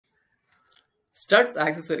Studs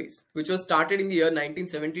Accessories, which was started in the year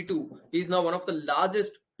 1972, is now one of the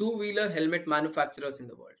largest two-wheeler helmet manufacturers in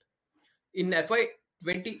the world. In FY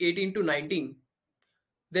 2018 to 19,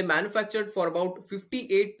 they manufactured for about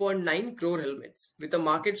 58.9 crore helmets with a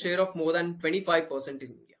market share of more than 25% in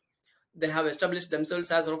India. They have established themselves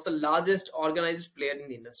as one of the largest organized player in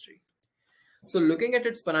the industry. So looking at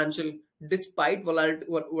its financial, despite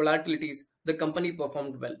volatilities, the company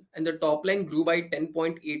performed well and the top line grew by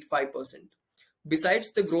 10.85%. Besides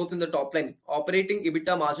the growth in the top line, operating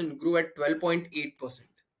EBITDA margin grew at 12.8%.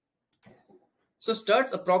 So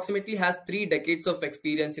Studs approximately has 3 decades of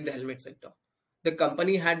experience in the helmet sector. The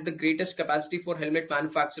company had the greatest capacity for helmet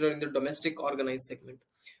manufacturer in the domestic organized segment,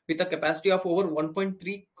 with a capacity of over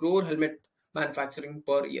 1.3 crore helmet manufacturing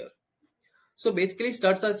per year. So basically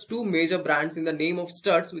Studs has 2 major brands in the name of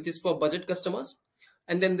Studs, which is for budget customers,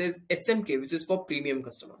 and then there's SMK, which is for premium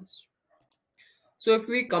customers. So if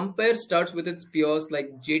we compare Studs with its peers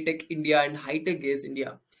like JTech India and Hitech Gaze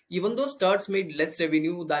India, even though Studs made less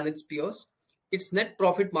revenue than its peers, its net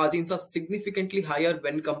profit margins are significantly higher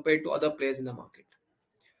when compared to other players in the market.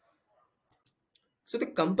 So the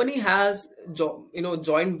company has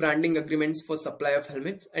joint branding agreements for supply of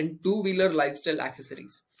helmets and two-wheeler lifestyle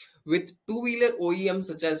accessories with two-wheeler OEMs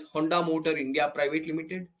such as Honda Motor India Private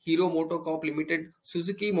Limited, Hero Motocorp Limited,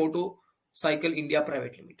 Suzuki Motorcycle India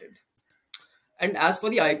Private Limited. And as for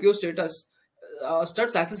the IPO status,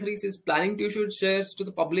 Studs Accessories is planning to issue shares to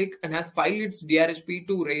the public and has filed its DRHP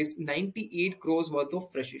to raise 98 crores worth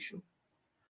of fresh issue.